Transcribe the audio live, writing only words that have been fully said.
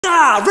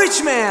Ah,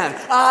 rich man,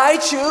 I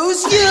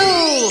choose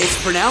you!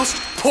 It's pronounced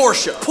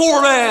Porsche.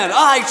 Poor man,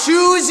 I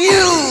choose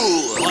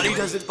you! Money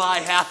doesn't buy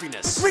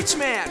happiness. Rich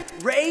man,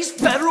 raise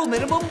federal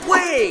minimum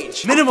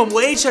wage. Minimum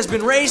wage has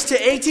been raised to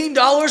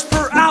 $18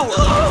 per hour.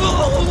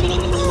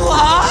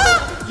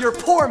 What? Your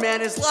poor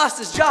man has lost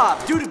his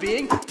job due to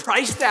being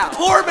priced out.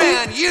 Poor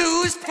man,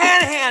 use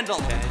panhandle.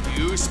 Can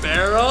you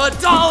spare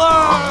 $1?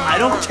 I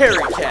don't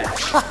carry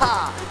cash.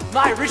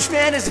 My rich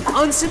man is an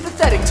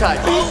unsympathetic type.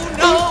 Oh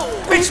no!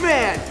 Rich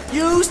man,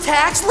 use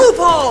tax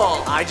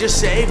loophole. I just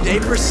saved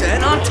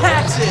 8% on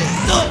taxes.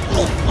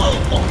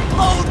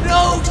 Oh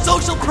no!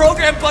 Social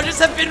program budgets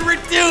have been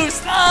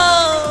reduced.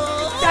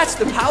 Oh! That's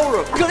the power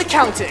of good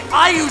accounting.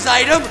 I use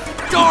item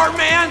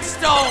Doorman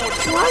Stone.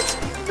 What?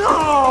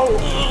 No!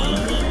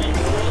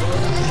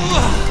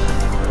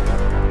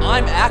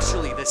 I'm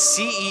actually the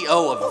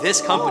CEO of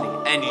this company,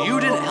 and you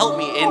didn't help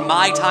me in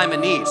my time of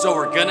need, so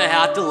we're gonna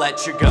have to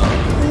let you go.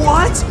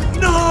 What?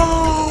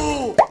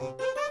 No!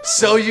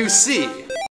 So you see,